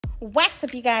What's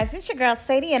up, you guys? It's your girl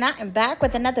Sadie, and I am back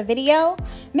with another video.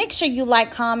 Make sure you like,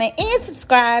 comment, and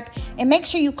subscribe, and make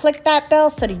sure you click that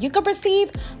bell so that you can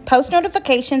receive post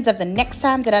notifications of the next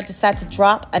time that I decide to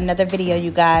drop another video, you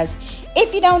guys.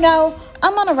 If you don't know,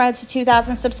 I'm on a road to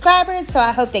 2,000 subscribers, so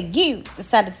I hope that you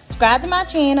decide to subscribe to my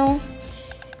channel.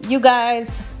 You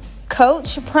guys,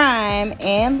 Coach Prime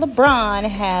and Lebron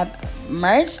have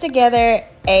merged together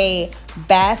a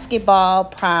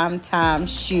basketball primetime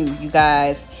shoe, you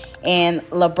guys. And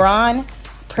LeBron,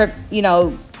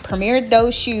 premiered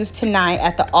those shoes tonight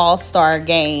at the All-Star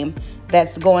game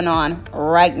that's going on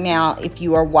right now if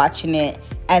you are watching it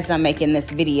as I'm making this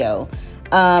video.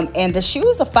 And the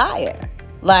shoes are fire.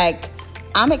 Like,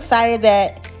 I'm excited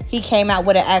that he came out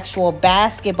with an actual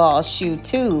basketball shoe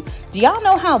too. Do y'all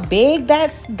know how big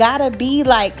that's gotta be,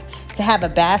 like, to have a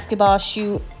basketball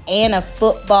shoe and a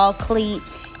football cleat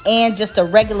and just a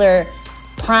regular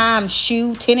prime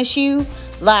shoe, tennis shoe?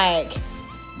 Like,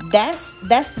 that's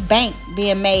bank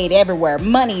being made everywhere.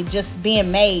 Money just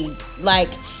being made. Like,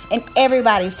 and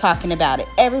everybody's talking about it.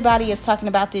 Everybody is talking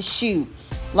about this shoe.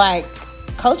 Like,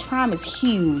 Coach Prime is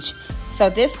huge. So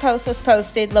this post was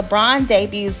posted. LeBron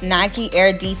debuts Nike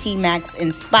Air DT Max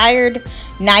inspired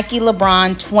Nike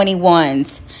LeBron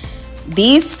 21s.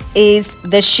 This is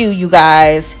the shoe, you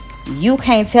guys. You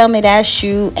can't tell me that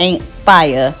shoe ain't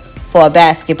fire for a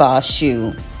basketball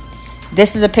shoe.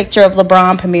 This is a picture of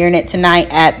LeBron premiering it tonight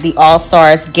at the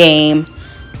All-Stars game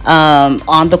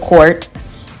on the court.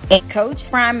 And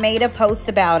Coach Prime made a post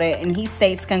about it, and he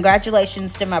states,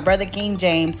 "Congratulations to my brother King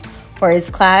James for his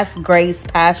class, grace,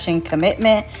 passion,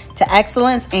 commitment to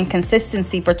excellence, and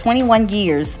consistency for 21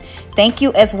 years. Thank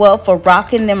you as well for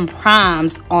rocking them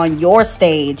primes on your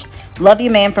stage. Love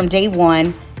you, man, from day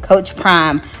one. Coach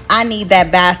Prime. I need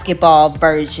that basketball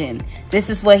version." This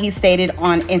is what he stated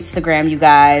on Instagram, you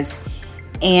guys.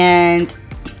 And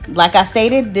like I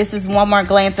stated, this is one more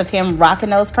glance of him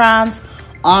rocking those primes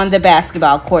on the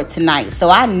basketball court tonight. So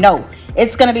I know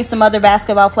it's going to be some other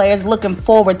basketball players looking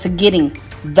forward to getting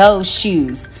those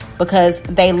shoes because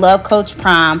they love Coach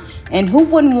Prime. And who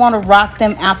wouldn't want to rock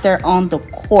them out there on the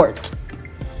court?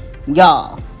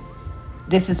 Y'all,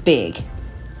 this is big.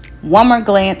 One more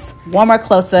glance, one more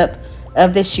close-up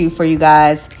of this shoe for you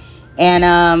guys. And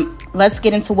let's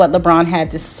get into what LeBron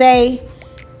had to say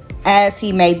as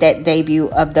he made that debut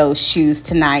of those shoes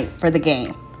tonight for the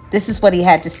game. This is what he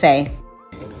had to say.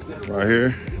 Right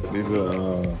here, these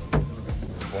are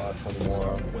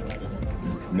 21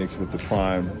 mixed with the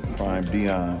Prime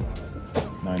Dion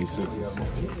 96.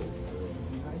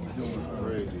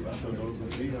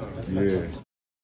 Yeah.